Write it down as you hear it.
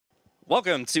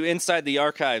Welcome to Inside the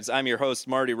Archives. I'm your host,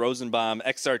 Marty Rosenbaum,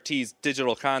 XRT's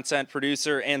digital content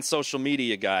producer and social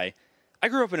media guy. I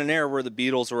grew up in an era where the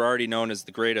Beatles were already known as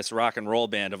the greatest rock and roll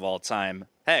band of all time.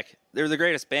 Heck, they were the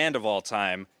greatest band of all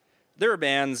time. There were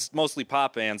bands, mostly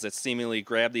pop bands, that seemingly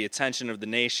grabbed the attention of the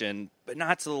nation, but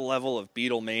not to the level of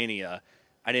Beatlemania.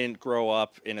 I didn't grow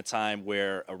up in a time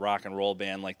where a rock and roll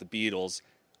band like the Beatles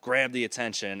grabbed the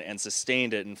attention and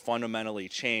sustained it and fundamentally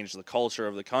changed the culture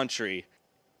of the country.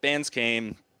 Bands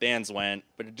came, bands went,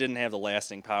 but it didn't have the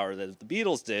lasting power that the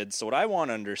Beatles did. So what I want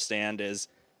to understand is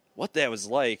what that was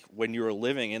like when you were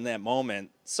living in that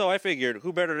moment. So I figured,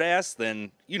 who better to ask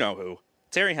than, you know who,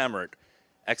 Terri Hemmert,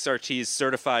 XRT's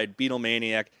certified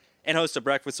Beatlemaniac and host of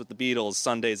Breakfast with the Beatles,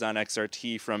 Sundays on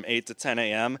XRT from 8 to 10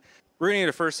 a.m. We're going to get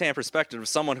a first-hand perspective of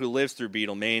someone who lives through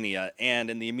Beatlemania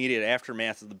and in the immediate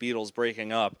aftermath of the Beatles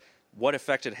breaking up, what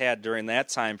effect it had during that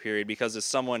time period, because as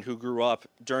someone who grew up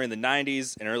during the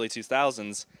 90s and early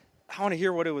 2000s, I want to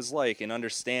hear what it was like and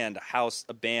understand how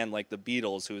a band like the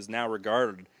Beatles, who is now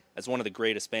regarded as one of the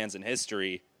greatest bands in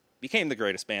history, became the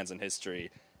greatest bands in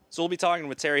history. So we'll be talking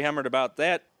with Terri Hemmert about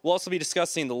that. We'll also be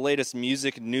discussing the latest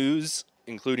music news,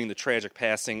 including the tragic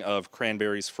passing of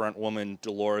Cranberries frontwoman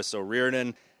Dolores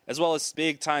O'Riordan, as well as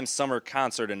big-time summer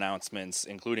concert announcements,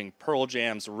 including Pearl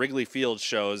Jam's Wrigley Field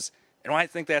shows. And I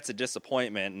think that's a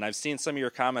disappointment, and I've seen some of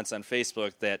your comments on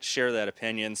Facebook that share that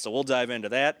opinion, so we'll dive into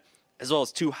that, as well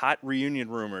as two hot reunion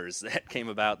rumors that came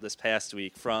about this past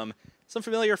week from some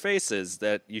familiar faces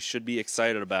that you should be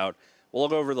excited about. We'll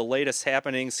go over the latest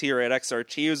happenings here at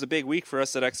XRT. It was a big week for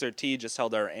us at XRT, just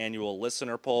held our annual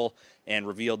listener poll and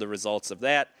revealed the results of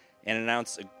that, and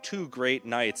announced two great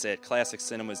nights at Classic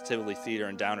Cinema's Tivoli Theater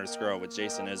in Downers Grove with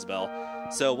Jason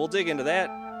Isbell. So we'll dig into that,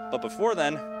 but before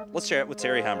then, let's chat with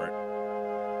Terri Hemmert.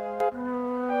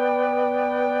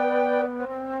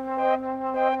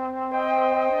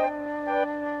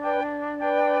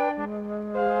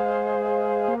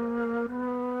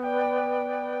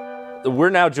 We're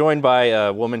now joined by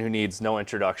a woman who needs no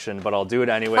introduction, but I'll do it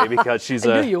anyway because she's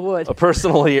a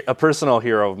personal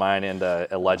hero of mine and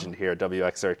a legend here at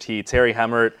WXRT. Terri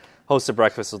Hemmert, host of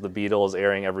Breakfast with the Beatles,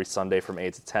 airing every Sunday from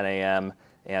 8 to 10 a.m.,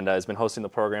 and has been hosting the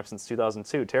program since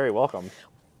 2002. Terri, welcome.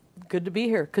 Good to be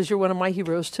here, because you're one of my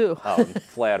heroes, too. Oh,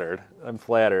 I'm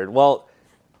flattered. Well,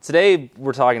 today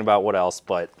we're talking about what else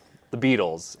but the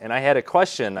Beatles, and I had a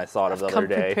question I thought of the other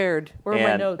day. Come prepared. Where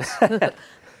are my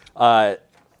notes?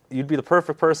 You'd be the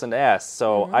perfect person to ask.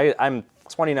 So I'm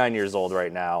 29 years old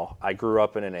right now. I grew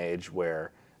up in an age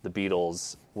where the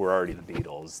Beatles were already the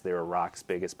Beatles. They were rock's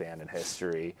biggest band in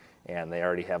history, and they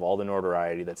already have all the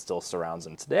notoriety that still surrounds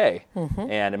them today.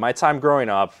 Mm-hmm. And in my time growing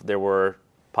up, there were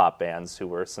pop bands who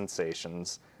were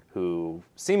sensations, who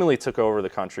seemingly took over the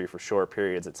country for short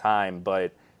periods of time,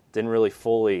 but didn't really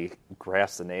fully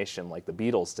grasp the nation like the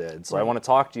Beatles did. So I want to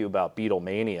talk to you about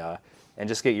Beatlemania and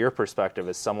just get your perspective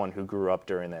as someone who grew up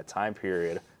during that time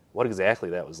period, what exactly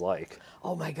that was like.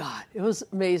 Oh, my God. It was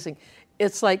amazing.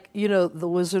 It's like, The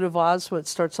Wizard of Oz, when it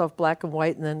starts off black and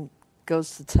white and then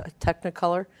goes to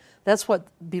Technicolor. That's what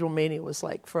Beatlemania was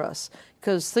like for us,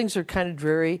 because things are kind of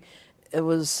dreary. It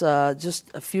was just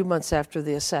a few months after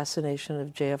the assassination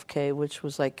of JFK, which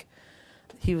was like,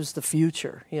 he was the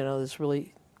future, this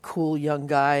really cool young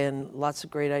guy and lots of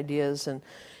great ideas. And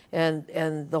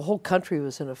the whole country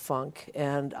was in a funk.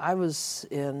 And I was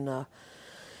in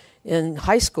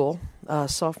high school,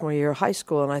 sophomore year of high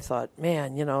school, and I thought,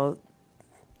 man,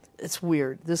 it's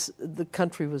weird. The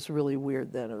country was really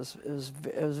weird then. It was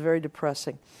very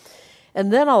depressing.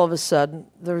 And then all of a sudden,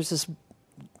 there was this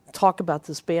talk about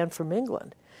this band from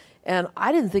England, and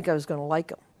I didn't think I was going to like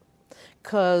them,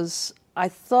 because I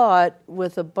thought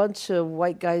with a bunch of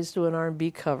white guys doing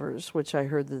R&B covers, which I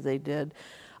heard that they did,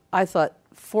 I thought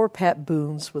 4 Pat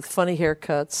Boones with funny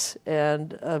haircuts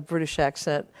and a British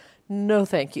accent, no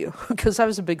thank you, because I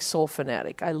was a big soul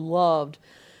fanatic. I loved,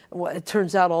 it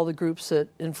turns out, all the groups that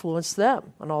influenced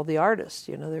them and all the artists.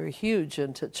 They were huge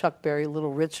into Chuck Berry,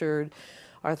 Little Richard,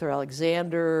 Arthur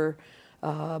Alexander,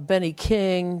 Benny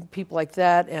King, people like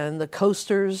that, and the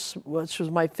Coasters, which was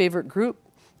my favorite group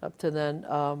up to then.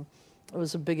 It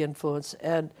was a big influence,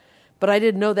 but I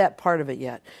didn't know that part of it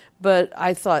yet. But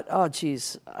I thought, oh,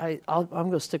 geez, I'm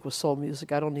going to stick with soul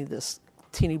music. I don't need this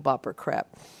teeny bopper crap.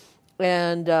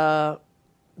 And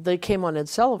they came on Ed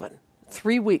Sullivan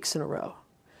 3 weeks in a row,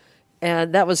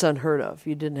 and that was unheard of.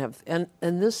 You didn't have, and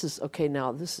this is, okay,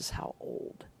 now this is how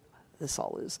old this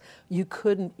all is. You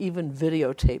couldn't even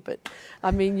videotape it. I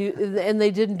mean, and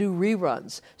they didn't do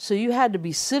reruns. So you had to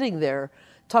be sitting there,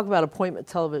 talk about appointment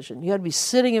television. You had to be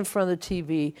sitting in front of the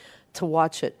TV to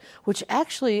watch it, which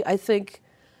actually I think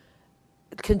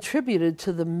contributed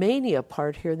to the mania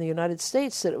part here in the United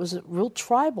States, that it was real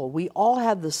tribal. We all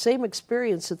had the same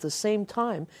experience at the same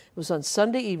time. It was on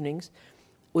Sunday evenings.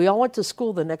 We all went to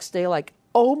school the next day like,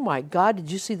 oh my God,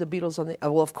 did you see the Beatles on the...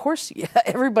 Well, of course, yeah.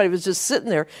 Everybody was just sitting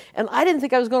there. And I didn't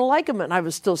think I was going to like them, and I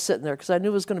was still sitting there because I knew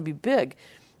it was going to be big.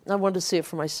 And I wanted to see it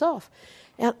for myself.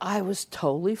 And I was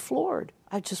totally floored.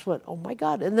 I just went, oh my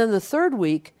God. And then the third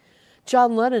week,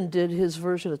 John Lennon did his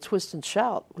version of Twist and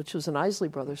Shout, which was an Isley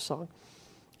Brothers song.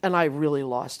 And I really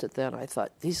lost it then. I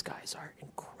thought, these guys are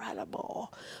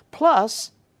incredible.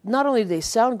 Plus, not only did they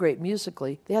sound great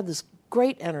musically, they had this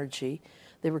great energy.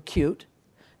 They were cute.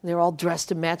 They were all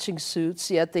dressed in matching suits,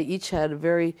 yet they each had a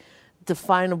very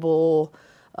definable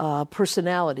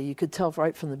personality. You could tell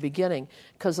right from the beginning,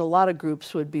 because a lot of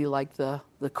groups would be like the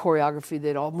choreography.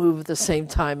 They'd all move at the same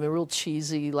time and real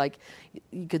cheesy, like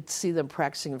you could see them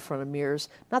practicing in front of mirrors.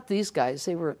 Not these guys.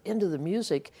 They were into the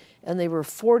music, and they were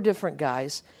 4 different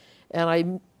guys, and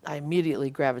I immediately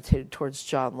gravitated towards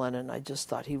John Lennon. I just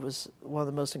thought he was one of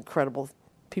the most incredible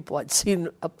people I'd seen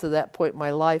up to that point in my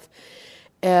life.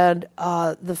 And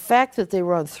the fact that they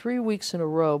were on 3 weeks in a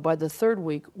row, by the third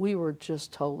week, we were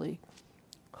just totally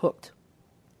hooked.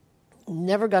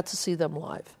 Never got to see them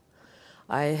live.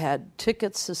 I had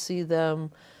tickets to see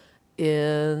them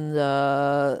in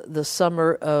the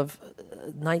summer of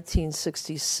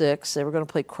 1966. They were going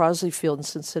to play Crosley Field in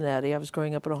Cincinnati. I was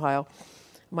growing up in Ohio.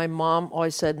 My mom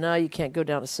always said, no, you can't go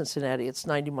down to Cincinnati. It's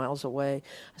 90 miles away.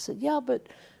 I said, yeah, but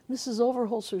Mrs.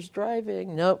 Overholser's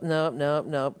driving. Nope.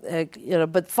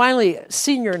 But finally,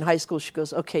 senior in high school, she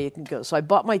goes, okay, you can go. So I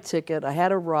bought my ticket. I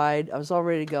had a ride. I was all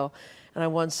ready to go. And I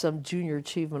won some junior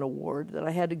achievement award that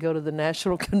I had to go to the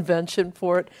national convention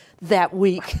for it that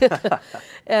week.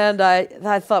 And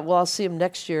I thought, well, I'll see them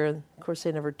next year. And, of course,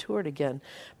 they never toured again.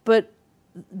 But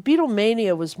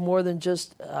Beatlemania was more than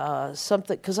just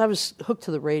something, because I was hooked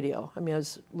to the radio. I mean, I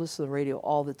was listening to the radio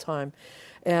all the time.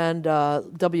 And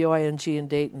WING in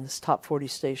Dayton, this top 40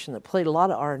 station that played a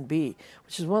lot of R&B,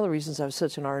 which is one of the reasons I was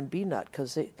such an R&B nut,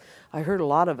 because I heard a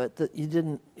lot of it that you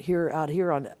didn't hear out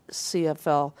here on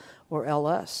CFL or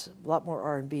LS, a lot more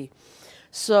R&B.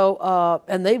 So,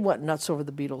 and they went nuts over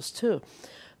the Beatles too.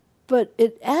 But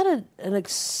it added an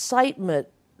excitement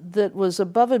that was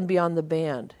above and beyond the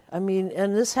band. I mean,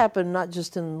 and this happened not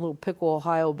just in little Pickle,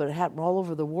 Ohio, but it happened all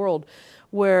over the world,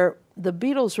 where the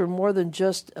Beatles were more than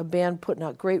just a band putting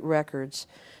out great records.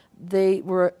 They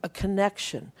were a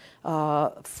connection.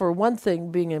 For one thing,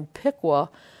 being in Piqua,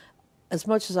 as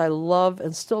much as I love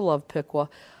and still love Piqua,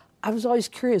 I was always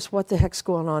curious what the heck's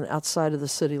going on outside of the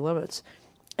city limits.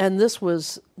 And this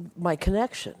was my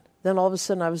connection. Then all of a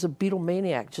sudden I was a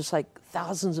Beatlemaniac, just like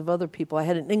thousands of other people. I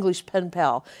had an English pen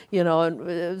pal, and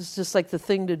it was just like the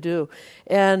thing to do.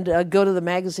 And go to the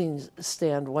magazine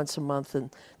stand once a month and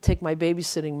take my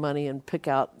babysitting money and pick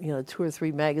out, 2 or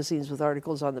 3 magazines with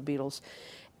articles on the Beatles.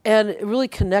 And it really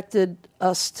connected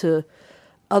us to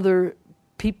other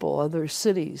people, other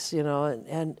cities,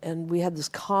 and we had this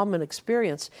common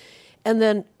experience. And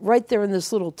then right there in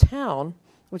this little town,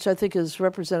 which I think is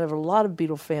representative of a lot of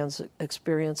Beatle fans'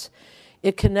 experience,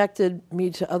 it connected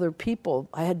me to other people.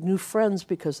 I had new friends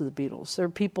because of the Beatles. There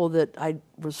were people that I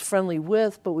was friendly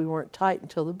with, but we weren't tight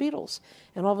until the Beatles.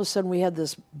 And all of a sudden we had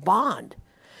this bond.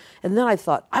 And then I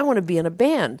thought, I want to be in a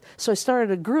band. So I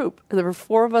started a group. There were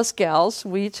 4 of us gals.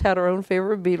 We each had our own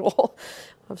favorite Beatle.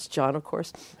 That was John, of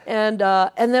course. And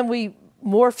then we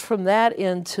morphed from that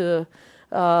into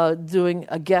doing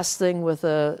a guest thing with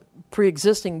a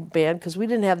pre-existing band, because we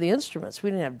didn't have the instruments. We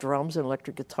didn't have drums and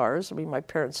electric guitars. I mean, my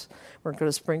parents weren't going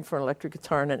to spring for an electric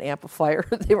guitar and an amplifier.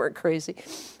 They weren't crazy.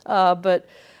 But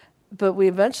we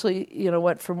eventually,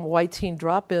 went from white teen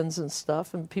drop-ins and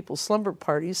stuff and people's slumber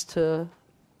parties to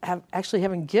actually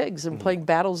having gigs and playing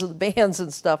battles of the bands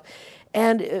and stuff.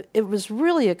 And it was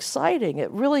really exciting.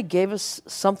 It really gave us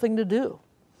something to do.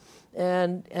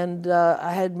 And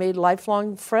I had made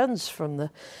lifelong friends from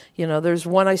there's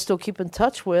one I still keep in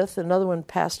touch with. Another one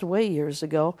passed away years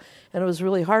ago. And it was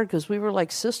really hard because we were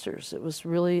like sisters. It was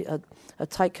really a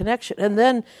tight connection. And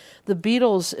then the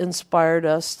Beatles inspired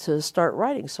us to start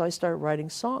writing. So I started writing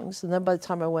songs. And then by the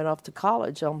time I went off to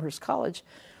college, Elmhurst College,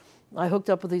 I hooked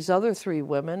up with these other 3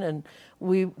 women, and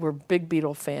we were big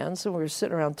Beatle fans, and we were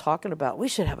sitting around talking about, we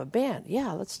should have a band.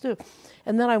 Yeah, let's do it.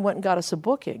 And then I went and got us a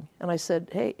booking, and I said,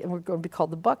 hey, and we're going to be called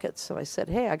the Buckets. And I said,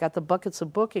 hey, I got the Buckets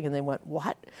of booking. And they went,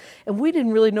 what? And we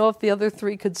didn't really know if the other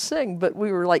 3 could sing, but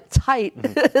we were like tight.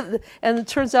 And it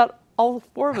turns out all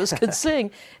 4 of us could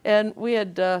sing. And we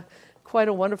had quite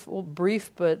a wonderful, brief,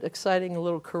 but exciting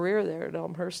little career there at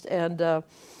Elmhurst. And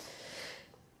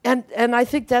I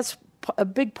think that's a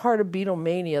big part of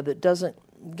Beatlemania that doesn't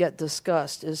get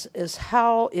discussed is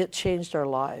how it changed our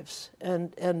lives,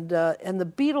 and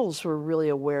the Beatles were really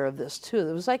aware of this too.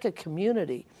 It was like a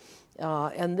community,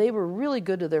 and they were really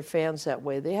good to their fans that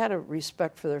way. They had a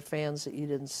respect for their fans that you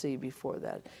didn't see before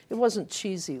that. It wasn't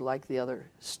cheesy like the other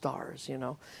stars, you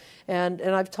know. And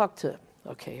I've talked to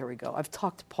here we go. I've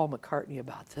talked to Paul McCartney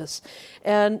about this,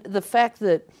 and the fact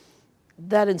that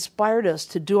inspired us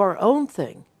to do our own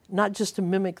thing. Not just to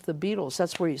mimic the Beatles.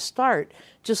 That's where you start,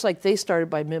 just like they started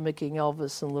by mimicking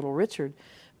Elvis and Little Richard,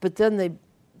 but then they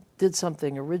did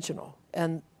something original.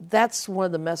 And that's one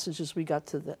of the messages we got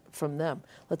from them.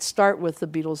 Let's start with the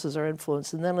Beatles as our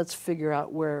influence, and then let's figure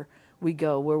out where we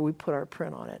go, where we put our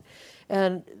print on it.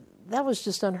 And that was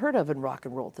just unheard of in rock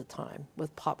and roll at the time,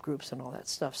 with pop groups and all that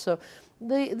stuff. So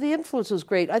the influence was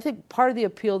great. I think part of the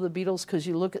appeal of the Beatles, because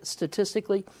you look at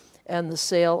statistically, and the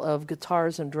sale of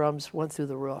guitars and drums went through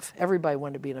the roof. Everybody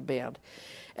wanted to be in a band.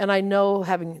 And I know,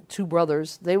 having two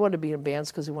brothers, they wanted to be in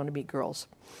bands because they wanted to meet girls.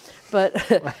 But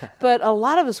but a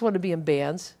lot of us wanted to be in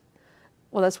bands.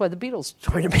 Well, that's why the Beatles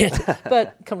joined a band.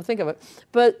 But come to think of it.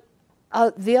 But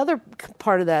the other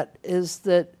part of that is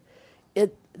that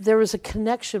there was a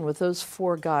connection with those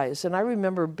four guys. And I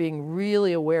remember being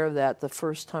really aware of that the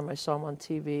first time I saw them on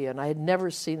TV. And I had never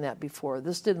seen that before.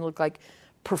 This didn't look like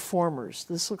performers.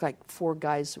 This looked like four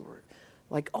guys who were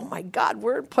like, oh my God,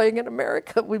 we're playing in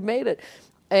America. We made it.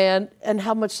 And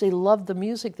how much they loved the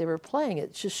music they were playing.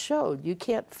 It just showed. You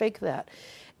can't fake that.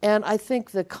 And I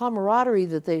think the camaraderie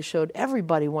that they showed,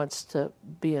 everybody wants to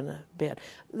be in a band.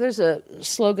 There's a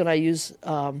slogan I use,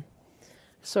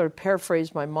 sort of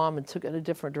paraphrased my mom and took it in a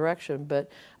different direction,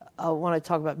 but when I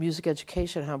talk about music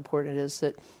education, how important it is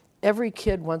that every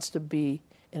kid wants to be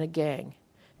in a gang.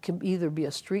 Can either be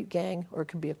a street gang or it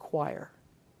can be a choir.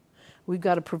 We've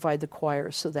got to provide the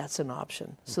choir, so that's an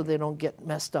option, so they don't get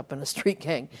messed up in a street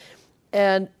gang.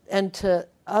 And to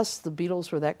us, the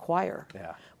Beatles were that choir.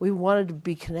 Yeah. We wanted to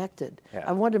be connected. Yeah.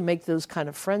 I wanted to make those kind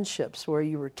of friendships where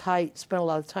you were tight, spent a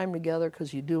lot of time together,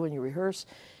 because you do when you rehearse,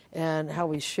 and how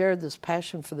we shared this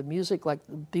passion for the music, like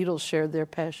the Beatles shared their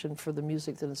passion for the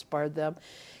music that inspired them.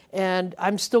 And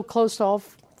I'm still close to all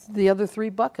the other three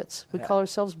buckets. We call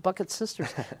ourselves Bucket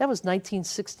Sisters. That was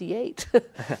 1968.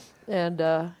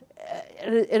 And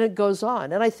it goes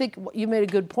on. And I think you made a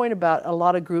good point about a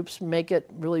lot of groups make it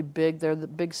really big. They're the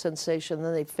big sensation,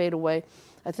 then they fade away.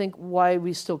 I think why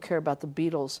we still care about the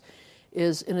Beatles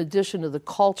is, in addition to the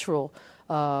cultural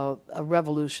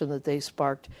revolution that they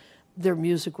sparked, their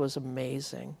music was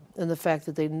amazing. And the fact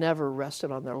that they never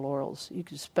rested on their laurels. You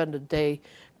could spend a day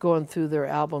going through their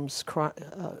albums,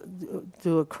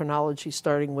 do a chronology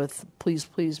starting with Please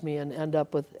Please Me and end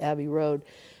up with Abbey Road.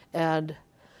 And,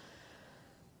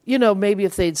 you know, maybe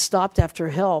if they'd stopped after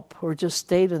Help or just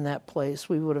stayed in that place,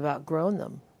 we would have outgrown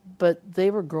them. But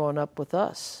they were growing up with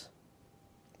us.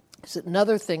 It's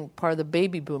another thing, part of the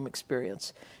baby boom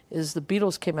experience, is the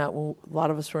Beatles came out when a lot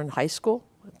of us were in high school,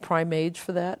 prime age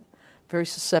for that, very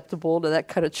susceptible to that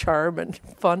kind of charm and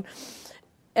fun.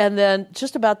 And then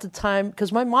just about the time,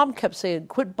 because my mom kept saying,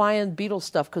 quit buying Beatles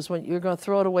stuff because you're going to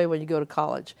throw it away when you go to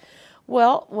college.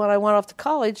 Well, when I went off to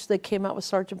college, they came out with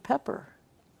Sgt. Pepper.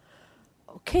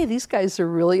 Okay, these guys are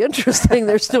really interesting.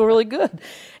 They're still really good.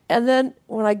 And then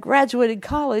when I graduated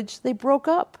college, they broke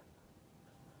up.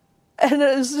 And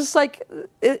it was just like,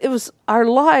 it was our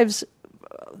lives,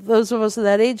 those of us in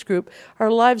that age group, our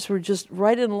lives were just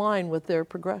right in line with their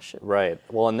progression. Right.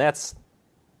 Well, and that's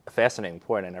a fascinating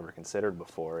point I never considered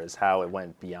before, is how it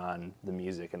went beyond the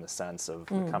music in the sense of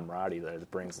the camaraderie that it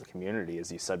brings the community.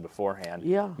 As you said beforehand,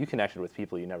 you connected with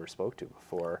people you never spoke to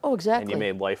before. Oh, exactly. And you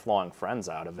made lifelong friends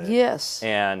out of it. Yes.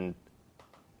 And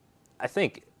I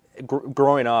think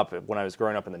growing up, when I was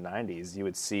growing up in the 90s, you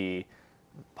would see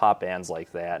pop bands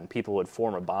like that, and people would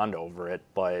form a bond over it,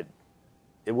 but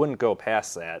it wouldn't go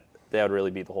past that. That would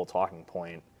really be the whole talking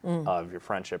point of your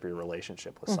friendship, your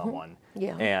relationship with someone.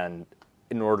 Yeah. And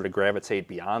in order to gravitate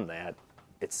beyond that,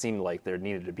 it seemed like there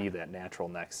needed to be that natural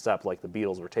next step, like the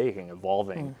Beatles were taking,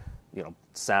 evolving,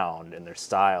 sound and their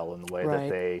style and the way that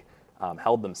they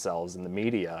held themselves in the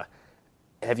media.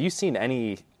 Have you seen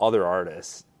any other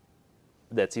artists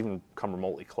that's even come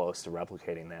remotely close to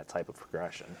replicating that type of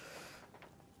progression?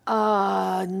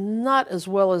 Not as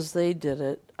well as they did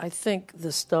it. I think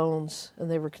the Stones, and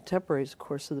they were contemporaries, of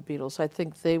course, of the Beatles, I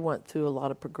think they went through a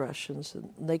lot of progressions,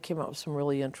 and they came out with some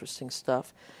really interesting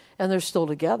stuff, and they're still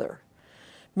together.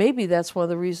 Maybe that's one of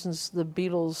the reasons the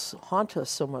Beatles haunt us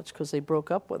so much, because they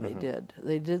broke up when they did.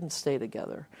 They didn't stay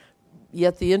together.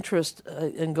 Yet the interest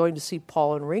in going to see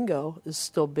Paul and Ringo is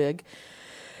still big.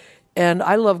 And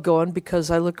I love going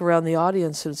because I look around the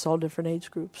audience and it's all different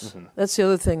age groups. That's the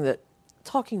other thing that,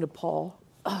 talking to Paul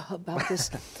about this.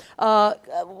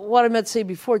 What I meant to say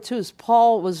before, too, is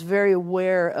Paul was very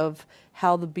aware of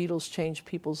how the Beatles changed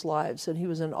people's lives, and he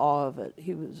was in awe of it.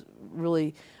 He was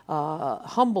really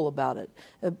humble about it.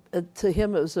 To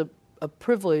him, it was a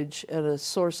privilege and a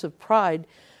source of pride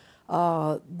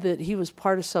that he was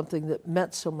part of something that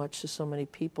meant so much to so many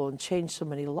people and changed so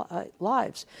many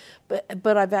lives.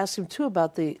 But I've asked him, too,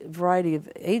 about the variety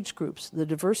of age groups, the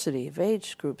diversity of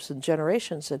age groups and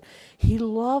generations, and he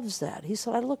loves that. He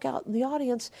said, I look out in the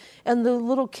audience, and the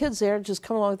little kids, they aren't just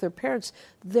coming along with their parents.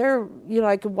 They're,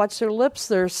 I could watch their lips.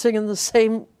 They're singing the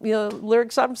same,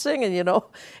 lyrics I'm singing,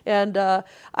 And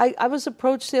I was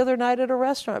approached the other night at a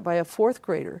restaurant by a fourth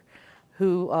grader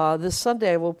who this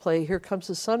Sunday I will play Here Comes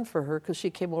the Sun for her because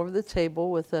she came over the table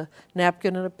with a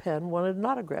napkin and a pen, wanted an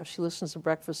autograph. She listens to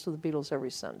Breakfast with the Beatles every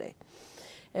Sunday.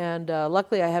 And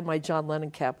luckily I had my John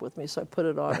Lennon cap with me, so I put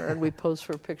it on her, and we posed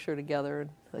for a picture together, and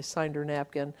I signed her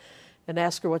napkin and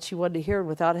asked her what she wanted to hear, and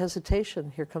without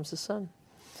hesitation, Here Comes the Sun.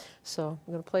 So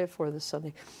I'm going to play it for her this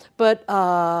Sunday. But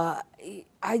I'm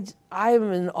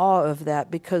in awe of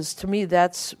that because to me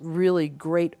that's really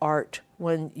great art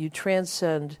when you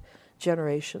transcend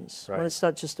generations, right, when it's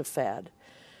not just a fad.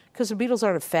 Because the Beatles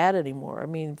aren't a fad anymore. I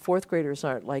mean, fourth graders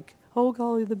aren't like, oh,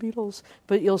 golly, the Beatles.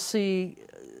 But you'll see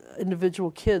individual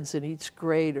kids in each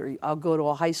grade, or I'll go to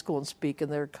a high school and speak,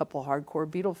 and there are a couple hardcore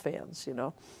Beatle fans,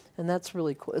 And that's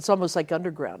really cool. It's almost like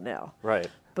underground now. Right.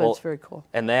 But it's very cool.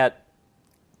 And that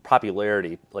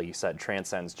popularity, like you said,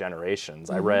 transcends generations.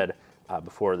 Mm-hmm. I read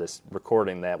before this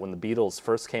recording that when the Beatles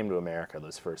first came to America,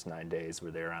 those first 9 days where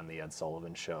they were on the Ed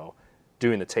Sullivan Show,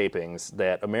 doing the tapings,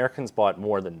 that Americans bought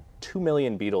more than 2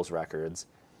 million Beatles records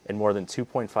and more than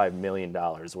 $2.5 million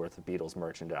worth of Beatles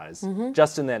merchandise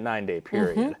just in that 9-day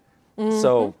period.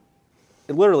 So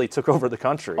it literally took over the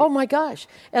country. Oh, my gosh.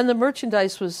 And the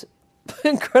merchandise was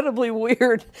incredibly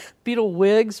weird. Beatle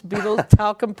wigs, Beatle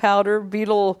talcum powder,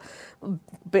 Beatle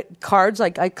cards.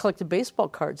 Like I collected baseball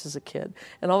cards as a kid.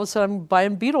 And all of a sudden I'm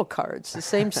buying Beatle cards, the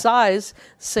same size,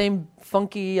 same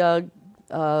funky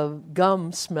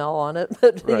gum smell on it,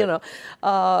 but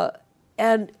right.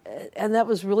 And that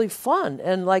was really fun.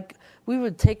 And like we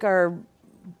would take our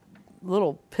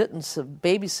little pittance of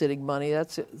babysitting money,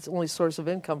 that's the only source of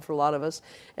income for a lot of us,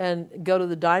 and go to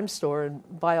the dime store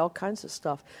and buy all kinds of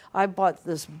stuff. I bought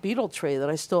this Beatle tray that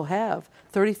I still have,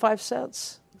 35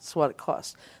 cents. That's what it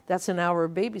cost. That's an hour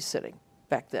of babysitting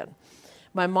back then.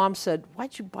 My mom said,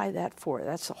 why'd you buy that for?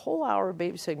 That's a whole hour of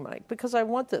babysitting money. Because I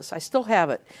want this. I still have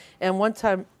it. And one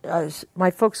time,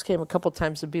 my folks came a couple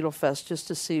times to Beatle Fest just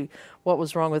to see what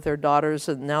was wrong with their daughters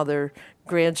and now their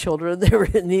grandchildren. They were,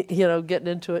 getting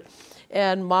into it.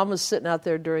 And Mom was sitting out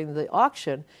there during the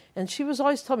auction, and she was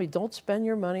always telling me, don't spend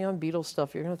your money on Beatles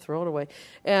stuff. You're going to throw it away.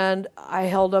 And I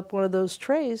held up one of those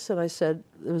trays, and I said,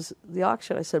 it was the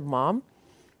auction. I said, Mom,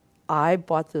 I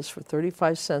bought this for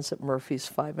 35 cents at Murphy's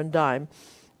 5 and dime,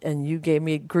 and you gave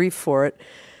me grief for it.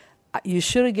 You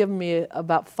should have given me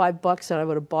about $5, and I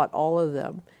would have bought all of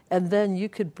them. And then you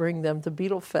could bring them to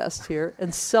Beatle Fest here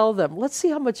and sell them. Let's see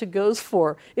how much it goes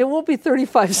for. It won't be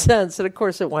 35 cents. And, of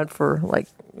course, it went for,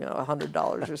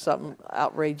 $100 or something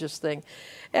outrageous thing.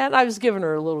 And I was giving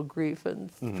her a little grief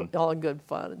and all in good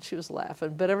fun, and she was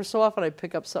laughing. But every so often I'd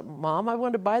pick up something. Mom, I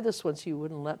wanted to buy this once. You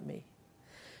wouldn't let me.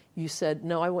 You said,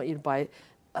 no, I want you to buy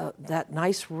that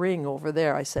nice ring over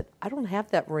there. I said, I don't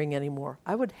have that ring anymore.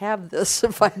 I would have this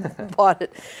if I bought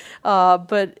it.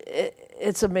 But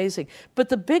it's amazing. But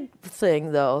the big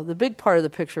thing, though, the big part of the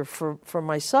picture for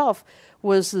myself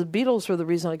was the Beatles were the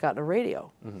reason I got into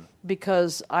radio.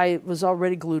 Because I was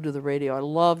already glued to the radio. I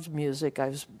loved music. I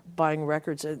was buying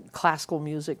records and classical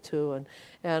music, too.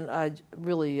 And I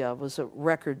really was a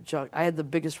record junk. I had the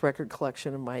biggest record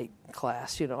collection in my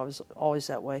class. I was always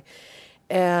that way.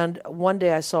 And one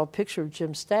day I saw a picture of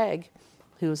Jim Stagg,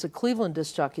 who was a Cleveland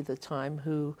disc jockey at the time,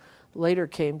 who later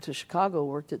came to Chicago,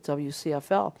 worked at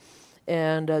WCFL.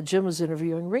 And Jim was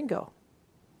interviewing Ringo.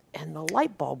 And the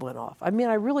light bulb went off. I mean,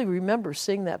 I really remember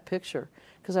seeing that picture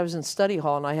because I was in study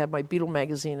hall and I had my Beatle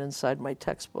magazine inside my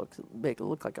textbook to make it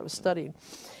look like I was studying.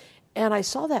 And I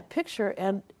saw that picture,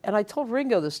 and I told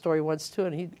Ringo this story once, too,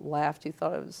 and he laughed. He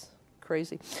thought I was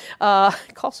crazy.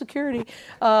 Call security.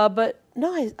 But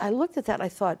no, I looked at that and I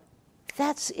thought,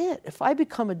 that's it. If I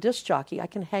become a disc jockey, I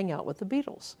can hang out with the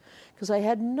Beatles. Because I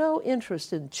had no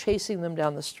interest in chasing them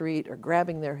down the street or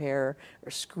grabbing their hair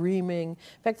or screaming.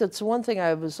 In fact, that's one thing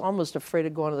I was almost afraid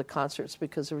of going to the concerts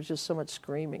because there was just so much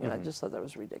screaming, and I just thought that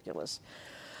was ridiculous.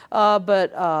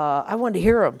 But I wanted to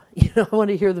hear them. I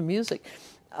wanted to hear the music.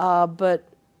 But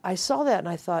I saw that and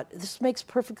I thought, this makes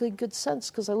perfectly good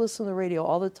sense because I listen to the radio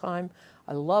all the time.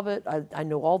 I love it. I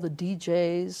know all the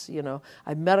DJs. You know,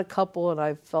 I met a couple, and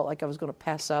I felt like I was going to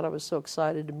pass out. I was so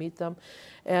excited to meet them,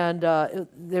 and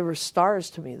they were stars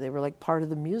to me. They were like part of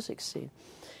the music scene.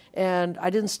 And I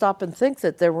didn't stop and think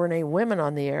that there weren't any women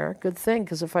on the air. Good thing,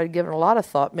 because if I'd given a lot of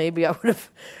thought, maybe I would have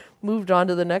moved on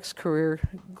to the next career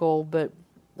goal. But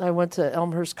I went to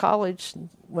Elmhurst College,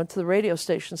 went to the radio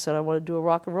station, said I want to do a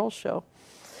rock and roll show.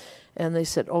 And they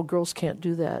said, oh, girls can't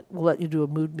do that. We'll let you do a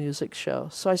mood music show.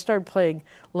 So I started playing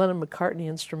Lennon-McCartney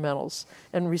instrumentals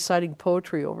and reciting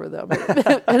poetry over them.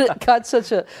 And it got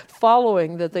such a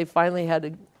following that they finally had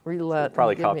to relent.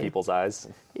 Probably caught people's eyes.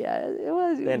 Yeah, it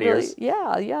was and really, ears.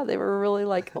 Yeah, they were really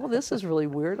like, oh, this is really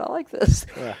weird. I like this.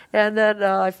 Yeah. And then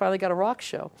I finally got a rock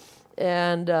show.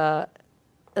 And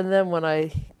then when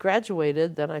I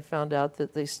graduated, then I found out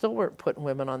that they still weren't putting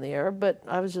women on the air, but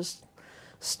I was just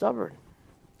stubborn,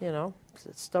 you know,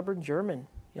 stubborn German.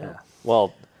 You know?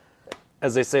 Well,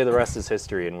 as they say, the rest is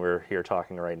history, and we're here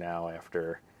talking right now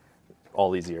after all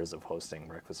these years of hosting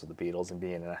Breakfast with the Beatles and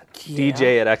being a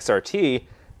DJ at XRT.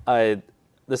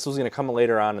 This was going to come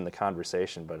later on in the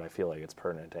conversation, but I feel like it's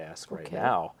pertinent to ask right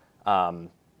now.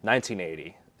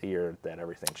 1980, the year that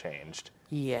everything changed.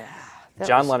 Yeah.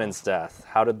 John Lennon's death,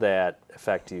 how did that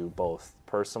affect you both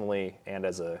personally and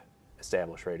as a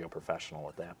established radio professional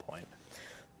at that point?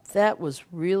 That was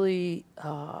really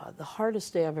the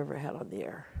hardest day I've ever had on the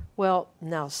air. Well,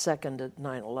 now second at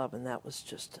 9/11, that was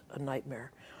just a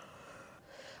nightmare.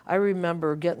 I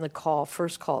remember getting the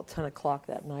first call at 10 o'clock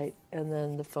that night, and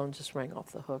then the phone just rang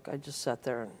off the hook. I just sat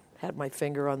there and had my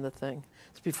finger on the thing.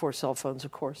 It's before cell phones,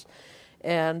 of course.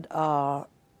 And I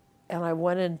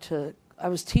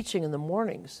was teaching in the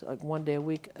mornings, like one day a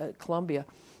week at Columbia,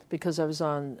 because I was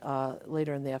on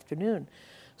later in the afternoon.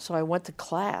 So I went to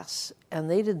class, and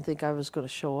they didn't think I was going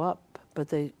to show up, but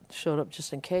they showed up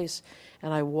just in case.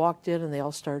 And I walked in, and they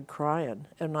all started crying,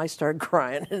 and I started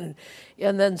crying.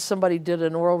 And then somebody did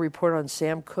an oral report on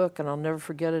Sam Cooke, and I'll never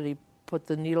forget it. He put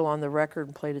the needle on the record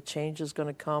and played A Change Is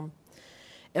Gonna Come.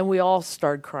 And we all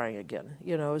started crying again.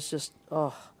 You know, it was just,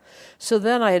 oh. So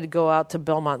then I had to go out to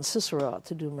Belmont and Cicero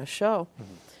to do my show.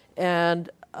 Mm-hmm. And,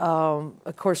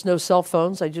 of course, no cell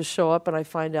phones. I just show up, and I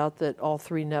find out that all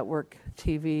 3 network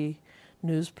TV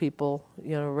news people,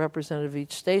 you know, representative of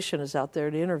each station is out there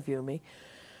to interview me.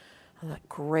 I'm like,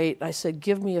 great. I said,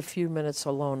 give me a few minutes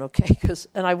alone, okay?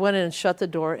 And I went in and shut the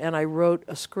door, and I wrote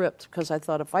a script, because I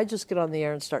thought if I just get on the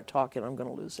air and start talking, I'm going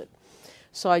to lose it.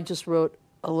 So I just wrote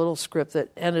a little script that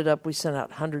ended up, we sent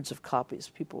out hundreds of copies.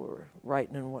 People were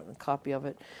writing and wanting a copy of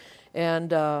it.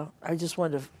 And I just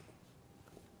wanted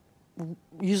to,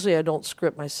 usually I don't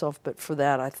script myself, but for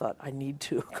that I thought I need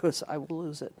to, because I will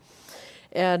lose it.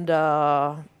 And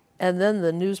then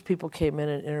the news people came in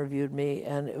and interviewed me,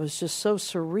 and it was just so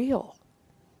surreal.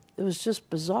 It was just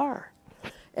bizarre.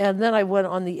 And then I went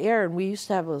on the air, and we used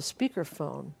to have a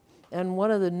speakerphone, and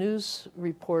one of the news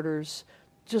reporters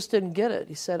just didn't get it.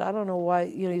 He said, I don't know why,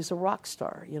 you know, he's a rock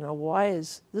star. You know, why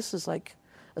is this like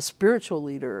a spiritual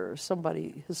leader or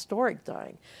somebody historic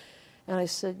dying? And I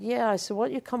said, yeah. I said, why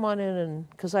don't you come on in, and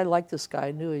because I liked this guy,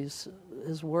 I knew his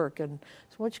work, and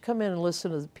so why don't you come in and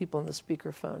listen to the people on the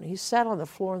speakerphone? He sat on the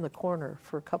floor in the corner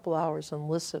for a couple hours and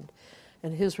listened,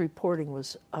 and his reporting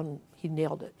was, he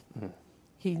nailed it. Mm-hmm.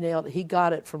 He nailed it. He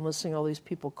got it from listening to all these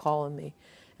people calling me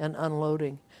and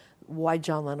unloading why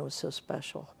John Lennon was so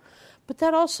special. But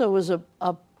that also was a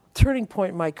turning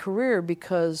point in my career,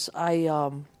 because I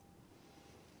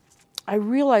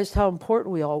realized how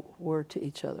important we all were to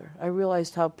each other. I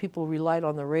realized how people relied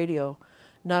on the radio,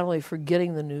 not only for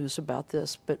getting the news about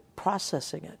this, but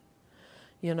processing it.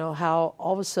 You know, how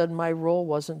all of a sudden my role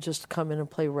wasn't just to come in and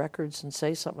play records and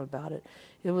say something about it.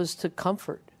 It was to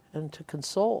comfort and to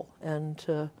console and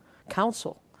to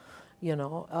counsel. You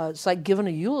know, it's like giving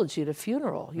a eulogy at a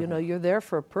funeral. You know, you're there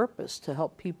for a purpose, to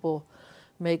help people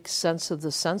make sense of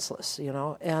the senseless, you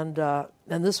know. And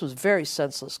this was very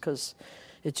senseless, because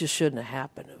it just shouldn't have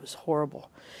happened. It was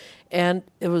horrible. And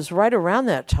it was right around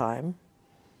that time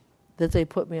that they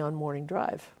put me on Morning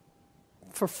Drive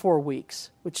for 4 weeks,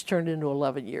 which turned into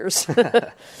 11 years.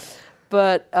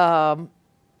 But,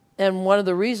 and one of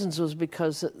the reasons was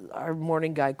because our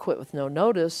morning guy quit with no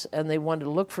notice, and they wanted to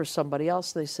look for somebody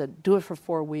else. They said, do it for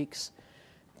 4 weeks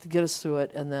to get us through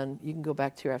it, and then you can go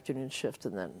back to your afternoon shift,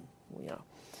 and then, you know.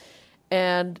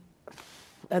 And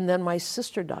then my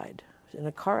sister died in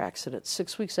a car accident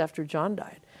 6 weeks after John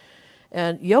died.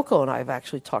 And Yoko and I have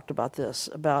actually talked about this,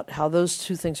 about how those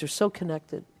two things are so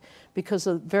connected, because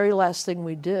the very last thing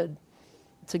we did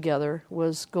together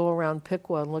was go around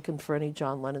Piqua and looking for any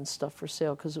John Lennon stuff for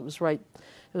sale, because it was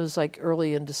like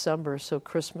early in December, so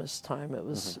Christmas time. It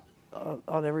was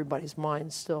on everybody's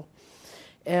mind still.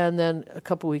 And then a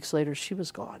couple weeks later, she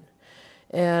was gone.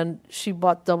 And she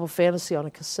bought Double Fantasy on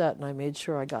a cassette, and I made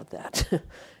sure I got that,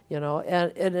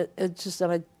 And it just,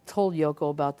 and I told Yoko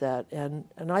about that, and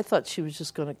I thought she was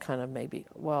just going to kind of maybe,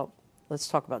 well, let's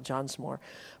talk about John some more.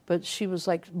 But she was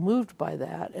like moved by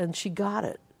that, and she got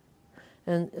it.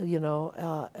 And,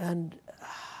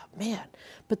 man,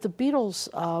 but the Beatles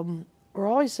were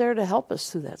always there to help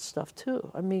us through that stuff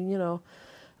too. I mean,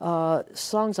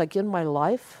 songs like In My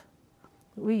Life,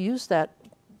 we used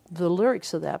the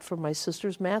lyrics of that from my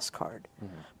sister's mass card.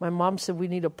 Mm-hmm. My mom said, we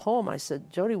need a poem. I said,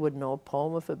 Jody wouldn't know a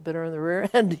poem if it bit her in the rear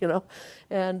end,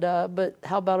 And, but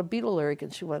how about a Beatle lyric?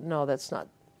 And she went, no, that's not,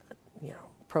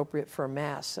 appropriate for a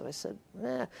mass. And I said,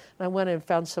 And I went and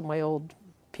found some of my old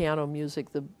piano music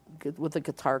with the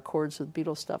guitar chords with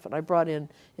Beatles stuff. And I brought in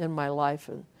My Life,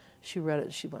 and she read it,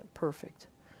 and she went, perfect.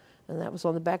 And that was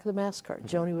on the back of the mass card.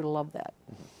 Mm-hmm. Joni would have loved that.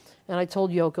 Mm-hmm. And I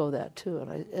told Yoko that too.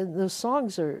 And those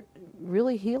songs are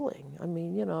really healing. I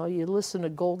mean, you listen to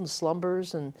Golden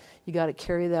Slumbers, and you got to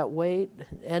carry that weight.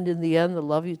 And in the end, the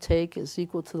love you take is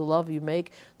equal to the love you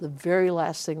make. The very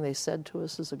last thing they said to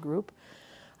us as a group.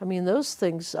 I mean, those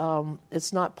things,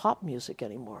 it's not pop music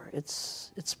anymore.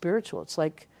 It's spiritual. It's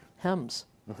like hymns.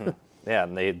 Mm-hmm. Yeah,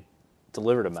 and they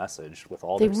delivered a message with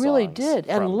all their songs. They really did.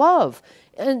 And love.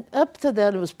 And up to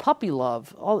then, it was puppy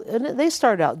love. And they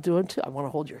started out doing, too, I want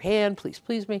to hold your hand, please,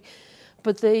 please me.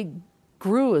 But they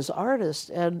grew as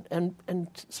artists and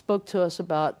spoke to us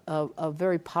about a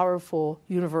very powerful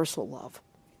universal love.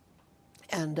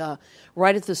 And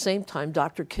right at the same time,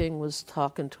 Dr. King was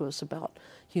talking to us about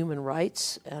human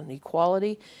rights and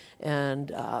equality.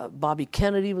 And Bobby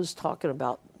Kennedy was talking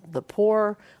about the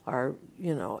poor,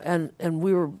 and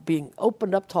we were being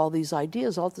opened up to all these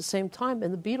ideas all at the same time.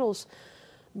 And the Beatles'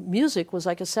 music was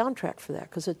like a soundtrack for that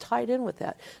because it tied in with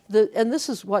that. And this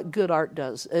is what good art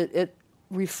does. It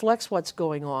reflects what's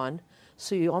going on,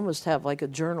 so you almost have like a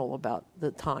journal about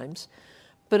the times,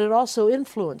 but it also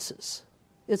influences.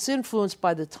 It's influenced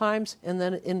by the times, and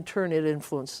then in turn it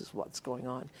influences what's going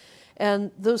on.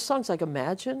 And those songs like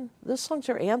Imagine, those songs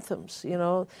are anthems,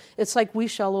 It's like We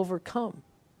Shall Overcome.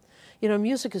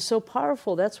 Music is so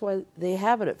powerful. That's why they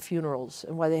have it at funerals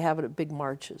and why they have it at big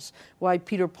marches. Why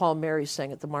Peter, Paul, and Mary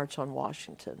sang at the March on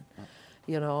Washington.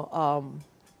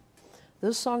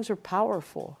 Those songs are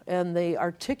powerful, and they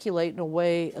articulate in a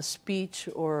way a speech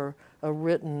or a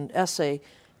written essay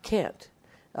can't.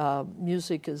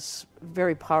 Music is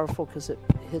very powerful because it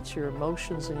hits your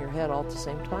emotions in your head all at the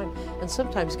same time, and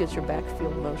sometimes gets your back to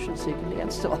feel emotions so you can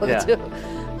dance to all of it too.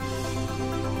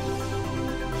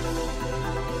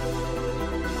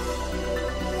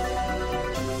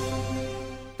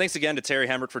 Thanks again to Terri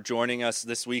Hemmert for joining us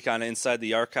this week on Inside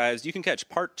the Archives. You can catch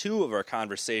part 2 of our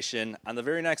conversation on the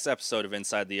very next episode of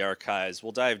Inside the Archives.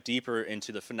 We'll dive deeper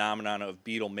into the phenomenon of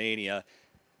Beatlemania.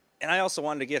 And I also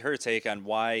wanted to get her take on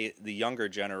why the younger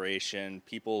generation,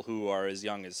 people who are as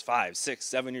young as 5, 6,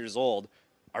 7 years old,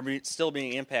 are still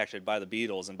being impacted by the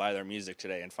Beatles and by their music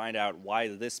today, and find out why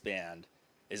this band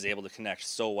is able to connect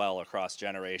so well across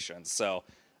generations. So,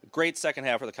 a great second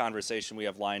half of the conversation we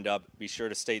have lined up. Be sure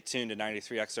to stay tuned to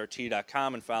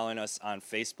 93xrt.com and following us on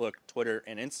Facebook, Twitter,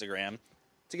 and Instagram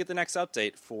to get the next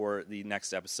update for the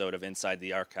next episode of Inside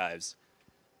the Archives.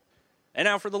 And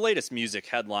now for the latest music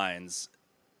headlines.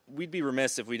 We'd be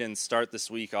remiss if we didn't start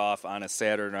this week off on a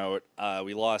sadder note.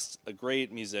 We lost a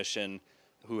great musician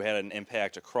who had an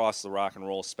impact across the rock and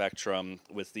roll spectrum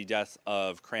with the death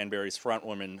of Cranberries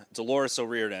frontwoman Dolores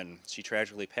O'Riordan. She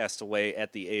tragically passed away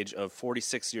at the age of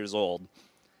 46 years old.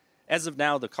 As of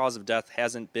now, the cause of death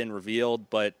hasn't been revealed,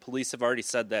 but police have already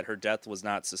said that her death was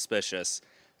not suspicious.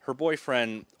 Her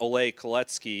boyfriend, Ole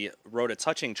Koletsky, wrote a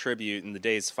touching tribute in the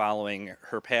days following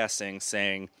her passing,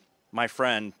 saying, "My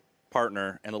friend,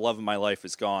 partner, and the love of my life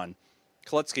is gone."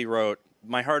 Koletsky wrote,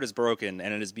 "My heart is broken,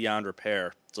 and it is beyond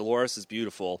repair. Dolores is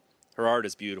beautiful. Her art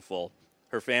is beautiful.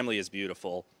 Her family is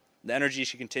beautiful. The energy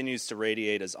she continues to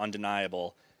radiate is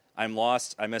undeniable. I'm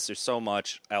lost. I miss her so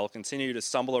much. I will continue to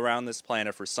stumble around this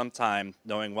planet for some time,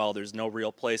 knowing, well, there's no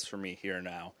real place for me here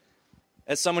now."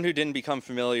 As someone who didn't become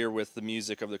familiar with the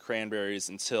music of the Cranberries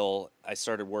until I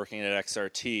started working at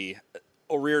XRT,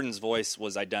 O'Riordan's voice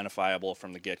was identifiable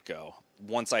from the get-go.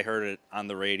 Once I heard it on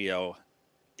the radio,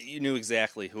 you knew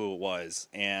exactly who it was,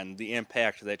 and the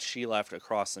impact that she left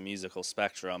across the musical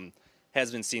spectrum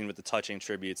has been seen with the touching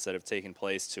tributes that have taken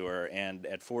place to her, and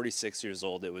at 46 years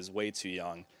old, it was way too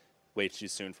young, way too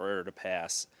soon for her to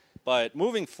pass. But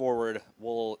moving forward,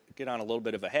 we'll get on a little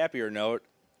bit of a happier note.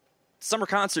 Summer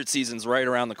concert season's right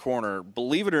around the corner.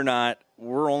 Believe it or not,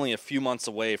 we're only a few months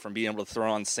away from being able to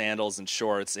throw on sandals and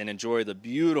shorts and enjoy the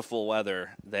beautiful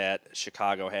weather that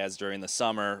Chicago has during the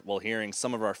summer while hearing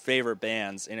some of our favorite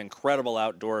bands in incredible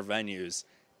outdoor venues.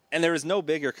 And there is no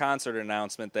bigger concert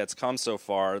announcement that's come so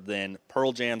far than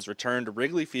Pearl Jam's return to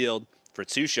Wrigley Field for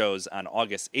 2 shows on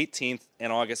August 18th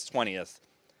and August 20th.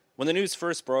 When the news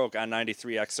first broke on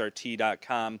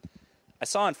 93xrt.com, I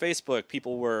saw on Facebook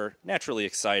people were naturally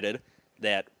excited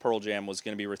that Pearl Jam was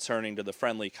going to be returning to the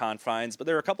friendly confines, but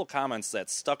there were a couple comments that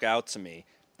stuck out to me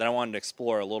that I wanted to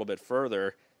explore a little bit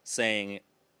further, saying,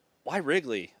 why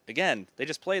Wrigley? Again, they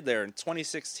just played there in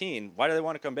 2016. Why do they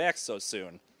want to come back so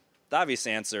soon? The obvious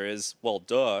answer is, well,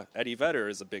 duh, Eddie Vedder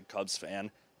is a big Cubs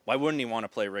fan. Why wouldn't he want to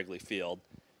play Wrigley Field?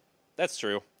 That's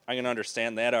true. I can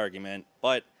understand that argument,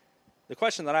 but the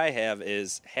question that I have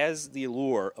is, has the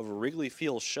allure of a Wrigley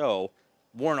Field show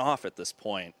worn off at this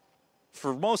point?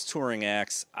 For most touring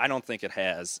acts, I don't think it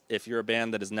has. If you're a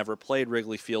band that has never played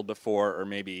Wrigley Field before, or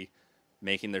maybe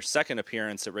making their second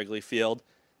appearance at Wrigley Field,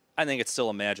 I think it's still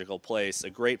a magical place, a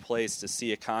great place to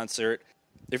see a concert.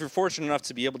 If you're fortunate enough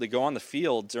to be able to go on the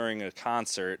field during a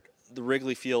concert, the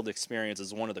Wrigley Field experience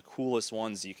is one of the coolest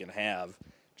ones you can have.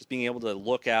 Just being able to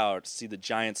look out, see the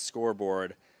giant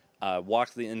scoreboard,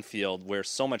 walk the infield where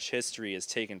so much history has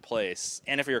taken place.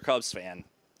 And if you're a Cubs fan,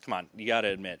 come on, you got to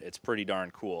admit, it's pretty darn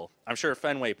cool. I'm sure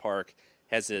Fenway Park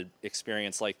has an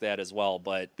experience like that as well,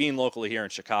 but being locally here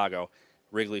in Chicago,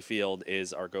 Wrigley Field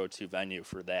is our go-to venue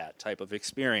for that type of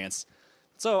experience.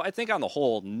 So I think on the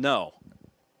whole, no.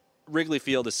 Wrigley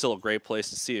Field is still a great place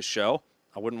to see a show.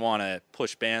 I wouldn't want to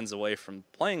push bands away from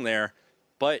playing there,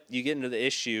 but you get into the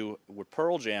issue what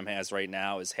Pearl Jam has right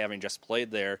now is having just played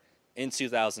there in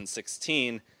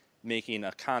 2016, making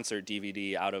a concert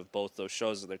DVD out of both those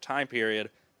shows of their time period,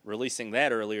 releasing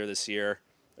that earlier this year,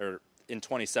 or in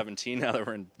 2017, now that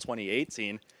we're in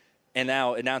 2018, and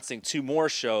now announcing 2 more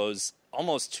shows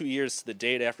almost 2 years to the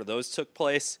date after those took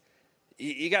place.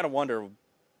 You got to wonder,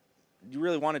 you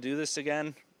really want to do this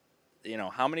again? You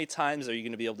know, how many times are you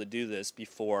going to be able to do this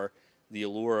before the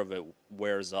allure of it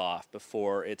wears off,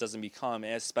 before it doesn't become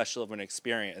as special of an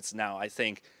experience? Now, I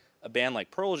think a band like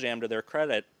Pearl Jam, to their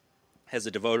credit, has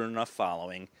a devoted enough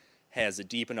following, has a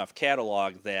deep enough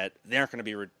catalog that they aren't going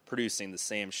to be producing the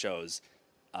same shows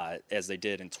as they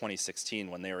did in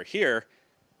 2016 when they were here.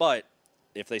 But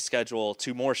if they schedule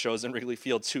 2 more shows in Wrigley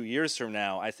Field 2 years from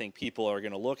now, I think people are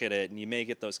going to look at it, and you may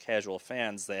get those casual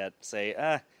fans that say,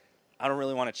 I don't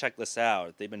really want to check this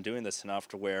out. They've been doing this enough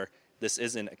to where this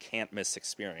isn't a can't-miss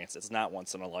experience. It's not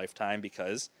once in a lifetime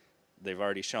because they've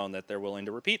already shown that they're willing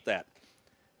to repeat that.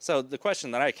 So the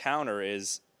question that I counter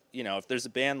is, you know, if there's a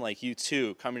band like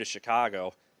U2 coming to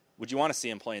Chicago, would you want to see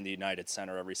them play in the United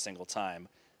Center every single time?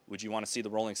 Would you want to see the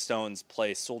Rolling Stones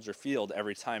play Soldier Field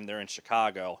every time they're in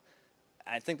Chicago?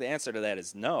 I think the answer to that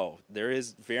is no.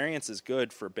 Variance is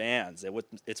good for bands.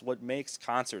 It's what makes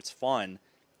concerts fun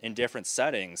in different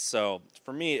settings. So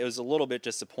for me, it was a little bit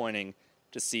disappointing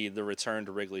to see the return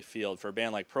to Wrigley Field for a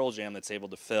band like Pearl Jam that's able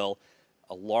to fill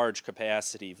a large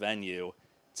capacity venue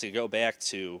to go back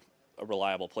to a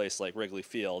reliable place like Wrigley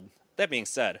Field. That being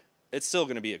said, it's still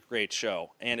going to be a great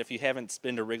show. And if you haven't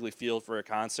been to Wrigley Field for a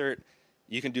concert,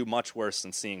 you can do much worse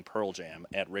than seeing Pearl Jam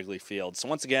at Wrigley Field. So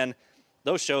once again,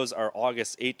 those shows are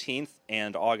August 18th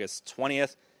and August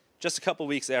 20th, just a couple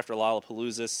weeks after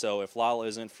Lollapalooza. So if Lolla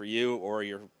isn't for you, or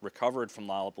you're recovered from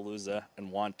Lollapalooza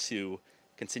and want to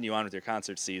continue on with your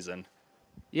concert season,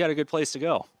 you got a good place to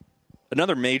go.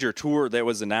 Another major tour that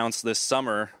was announced this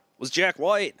summer was Jack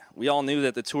White. We all knew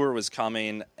that the tour was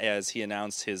coming as he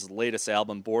announced his latest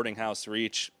album, Boarding House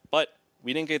Reach, but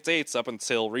we didn't get dates up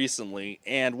until recently.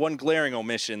 And one glaring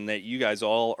omission that you guys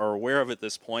all are aware of at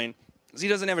this point is he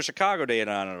doesn't have a Chicago date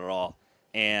on it at all.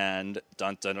 And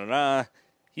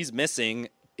he's missing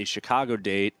a Chicago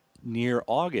date near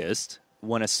August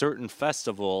when a certain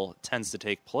festival tends to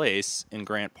take place in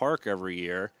Grant Park every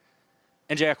year.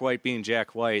 And Jack White, being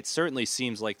Jack White, certainly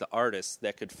seems like the artist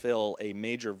that could fill a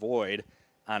major void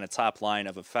on a top line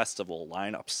of a festival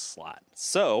lineup slot.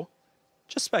 So,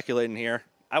 just speculating here,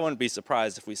 I wouldn't be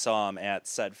surprised if we saw him at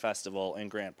said festival in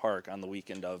Grant Park on the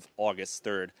weekend of August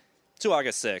 3rd to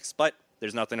August 6th. But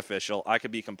there's nothing official. I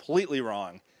could be completely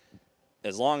wrong.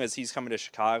 As long as he's coming to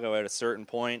Chicago at a certain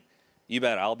point, you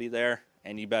bet I'll be there,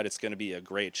 and you bet it's going to be a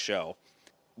great show.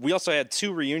 We also had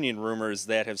 2 reunion rumors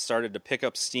that have started to pick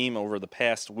up steam over the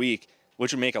past week,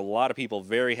 which would make a lot of people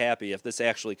very happy if this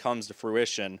actually comes to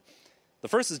fruition. The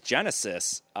first is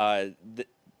Genesis.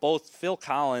 Both Phil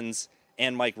Collins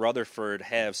and Mike Rutherford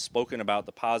have spoken about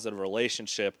the positive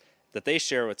relationship that they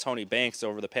share with Tony Banks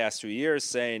over the past few years,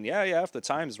 saying, yeah, if the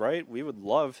time's right, we would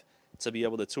love to be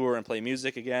able to tour and play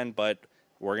music again, but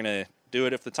we're going to do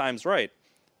it if the time's right.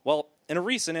 Well, in a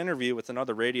recent interview with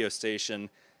another radio station,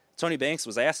 Tony Banks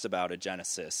was asked about a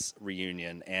Genesis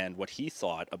reunion and what he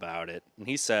thought about it, and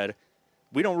he said,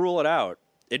 "We don't rule it out.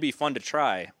 It'd be fun to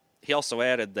try." He also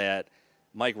added that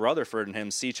Mike Rutherford and him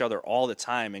see each other all the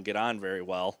time and get on very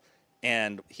well,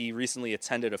 and he recently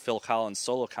attended a Phil Collins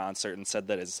solo concert and said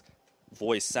that his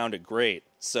voice sounded great.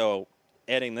 So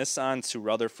adding this on to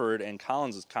Rutherford and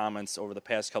Collins' comments over the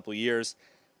past couple of years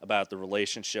about the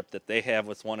relationship that they have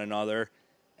with one another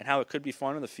and how it could be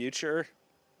fun in the future,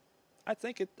 I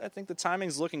think the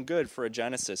timing's looking good for a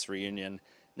Genesis reunion.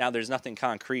 Now, there's nothing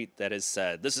concrete that is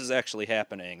said. This is actually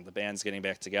happening. The band's getting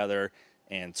back together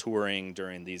and touring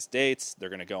during these dates. They're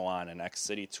going to go on an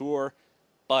X-City tour,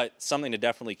 but something to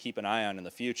definitely keep an eye on in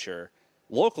the future.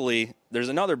 Locally, there's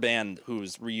another band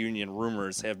whose reunion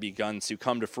rumors have begun to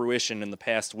come to fruition in the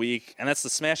past week, and that's the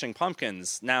Smashing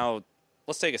Pumpkins. Now,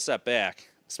 let's take a step back.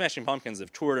 Smashing Pumpkins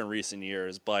have toured in recent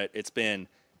years, but it's been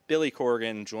Billy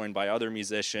Corgan joined by other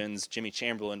musicians. Jimmy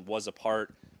Chamberlain was a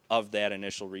part of that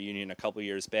initial reunion a couple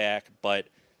years back, but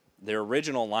their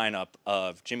original lineup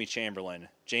of Jimmy Chamberlain,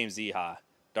 James Iha,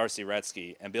 Darcy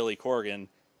Retzky, and Billy Corgan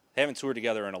haven't toured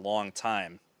together in a long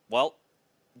time. Well,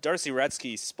 Darcy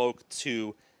Retzky spoke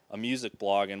to a music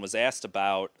blog and was asked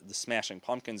about the Smashing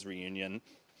Pumpkins reunion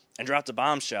and dropped a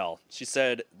bombshell. She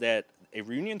said that a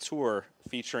reunion tour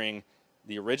featuring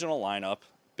the original lineup,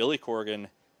 Billy Corgan,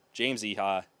 James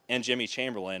Iha, and Jimmy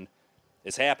Chamberlain,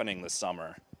 is happening this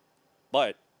summer.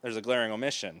 But there's a glaring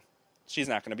omission. She's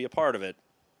not going to be a part of it.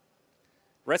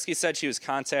 Retzky said she was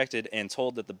contacted and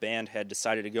told that the band had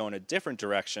decided to go in a different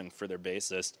direction for their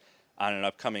bassist on an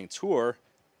upcoming tour,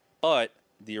 but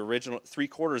the original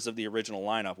 3/4 of the original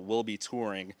lineup will be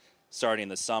touring starting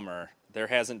this summer. There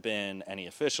hasn't been any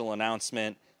official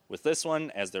announcement with this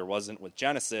one, as there wasn't with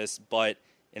Genesis, but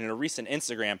in a recent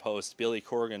Instagram post, Billy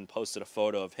Corgan posted a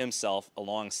photo of himself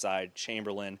alongside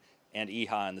Chamberlain and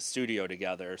Iha in the studio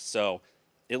together. So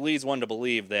it leads one to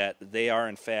believe that they are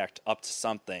in fact up to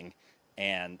something,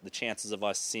 and the chances of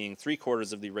us seeing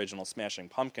 3/4 of the original Smashing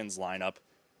Pumpkins lineup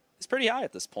is pretty high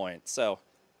at this point. So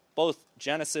both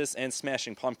Genesis and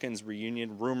Smashing Pumpkins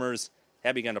reunion rumors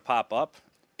have begun to pop up,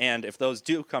 and if those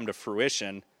do come to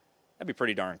fruition, that'd be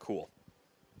pretty darn cool.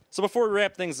 So before we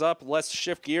wrap things up, let's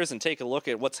shift gears and take a look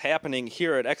at what's happening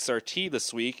here at XRT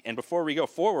this week. And before we go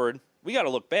forward, we got to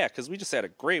look back because we just had a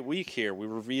great week here. We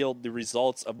revealed the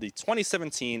results of the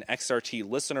 2017 XRT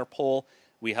Listener Poll.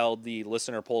 We held the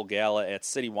Listener Poll Gala at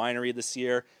City Winery this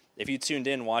year. If you tuned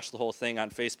in, watched the whole thing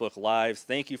on Facebook Live,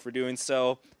 thank you for doing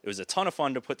so. It was a ton of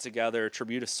fun to put together.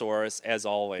 Tributosaurus, as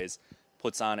always,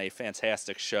 puts on a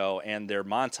fantastic show, and their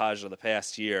montage of the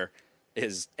past year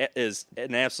is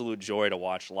an absolute joy to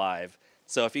watch live.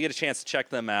 So if you get a chance to check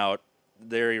them out,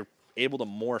 they're able to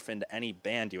morph into any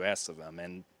band you ask of them,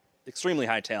 and extremely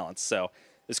high talents. So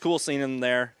it's cool seeing them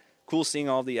there, cool seeing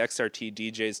all the XRT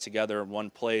DJs together in one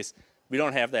place. We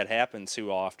don't have that happen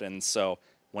too often, so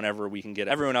whenever we can get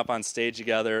everyone up on stage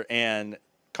together and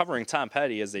covering Tom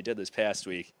Petty as they did this past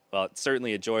week, well, it's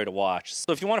certainly a joy to watch.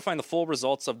 So if you want to find the full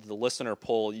results of the listener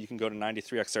poll, you can go to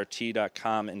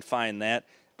 93xrt.com and find that.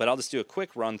 But I'll just do a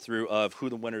quick run-through of who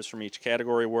the winners from each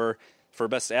category were. For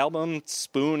Best Album,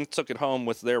 Spoon took it home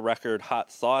with their record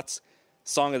Hot Thoughts.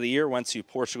 Song of the Year went to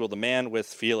Portugal the Man with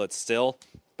Feel It Still.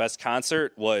 Best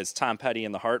Concert was Tom Petty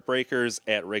and the Heartbreakers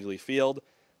at Wrigley Field.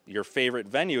 Your favorite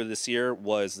venue this year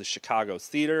was the Chicago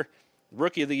Theater.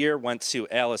 Rookie of the Year went to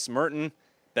Alice Merton.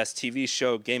 Best TV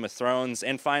show, Game of Thrones.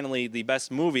 And finally, the best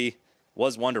movie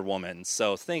was Wonder Woman.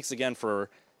 So thanks again for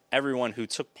everyone who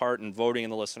took part in voting in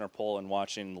the listener poll and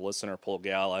watching the listener poll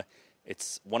gala.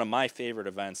 It's one of my favorite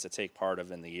events to take part of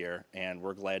in the year, and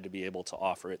we're glad to be able to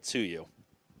offer it to you.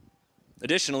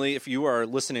 Additionally, if you are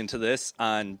listening to this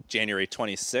on January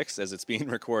 26th, as it's being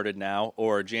recorded now,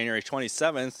 or January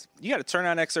 27th, you got to turn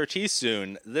on XRT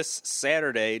soon. This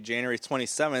Saturday, January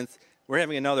 27th, we're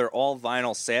having another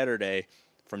all-vinyl Saturday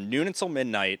from noon until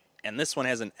midnight, and this one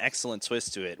has an excellent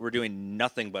twist to it. We're doing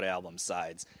nothing but album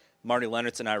sides. Marty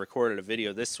Lennertz and I recorded a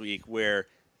video this week where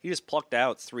he just plucked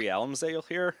out 3 albums that you'll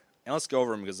hear, and let's go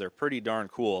over them because they're pretty darn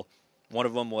cool. One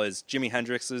of them was Jimi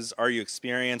Hendrix's Are You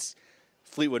Experienced,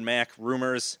 Fleetwood Mac,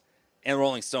 Rumors, and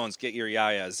Rolling Stones' Get Your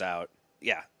Yayas Out.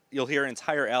 Yeah, you'll hear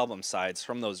entire album sides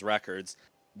from those records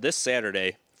this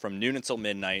Saturday from noon until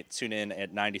midnight. Tune in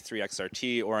at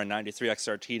 93XRT or on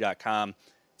 93XRT.com.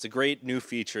 It's a great new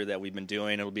feature that we've been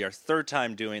doing. It'll be our 3rd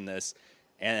time doing this,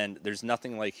 and there's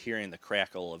nothing like hearing the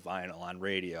crackle of vinyl on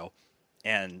radio.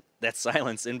 And that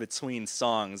silence in between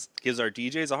songs gives our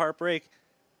DJs a heartbreak,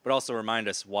 but also remind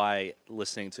us why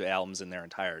listening to albums in their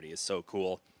entirety is so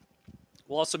cool.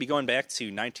 We'll also be going back to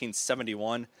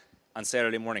 1971 on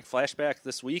Saturday Morning Flashback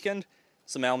this weekend.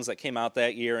 Some albums that came out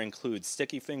that year include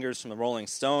Sticky Fingers from the Rolling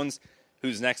Stones,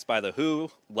 Who's Next by The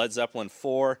Who, Led Zeppelin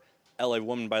 4, LA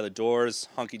Woman by The Doors,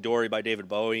 Hunky Dory by David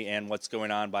Bowie, and What's Going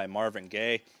On by Marvin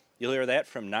Gaye. You'll hear that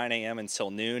from 9 a.m.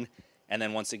 until noon. And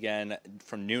then once again,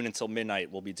 from noon until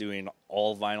midnight, we'll be doing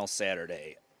All Vinyl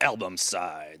Saturday, Album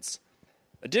Sides.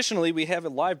 Additionally, we have a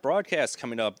live broadcast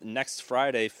coming up next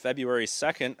Friday, February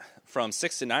 2nd, from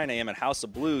 6 to 9 a.m. at House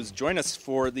of Blues. Join us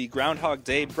for the Groundhog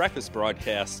Day breakfast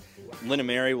broadcast. Lynn and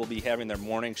Mary will be having their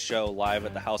morning show live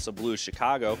at the House of Blues,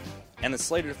 Chicago. And it's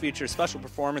slated to feature special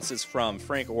performances from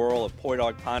Frank Worrell of Poi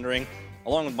Dog Pondering,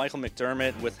 along with Michael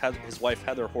McDermott with his wife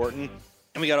Heather Horton.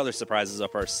 And we got other surprises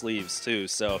up our sleeves, too.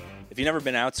 So if you've never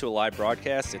been out to a live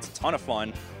broadcast, it's a ton of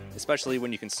fun, especially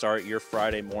when you can start your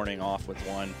Friday morning off with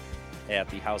one at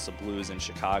the House of Blues in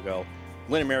Chicago.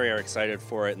 Lynn and Mary are excited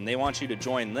for it, and they want you to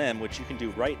join them, which you can do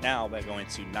right now by going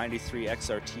to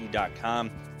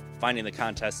 93xrt.com, finding the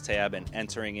contest tab, and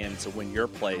entering in to win your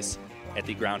place at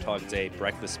the Groundhog Day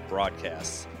breakfast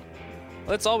broadcast.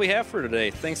 That's all we have for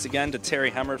today. Thanks again to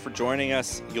Terri Hemmert for joining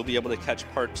us. You'll be able to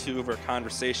catch part 2 of our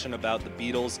conversation about the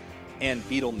Beatles and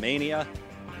Beatlemania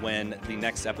when the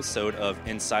next episode of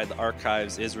Inside the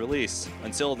Archives is released.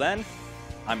 Until then,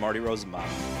 I'm Marty Rosenbaum.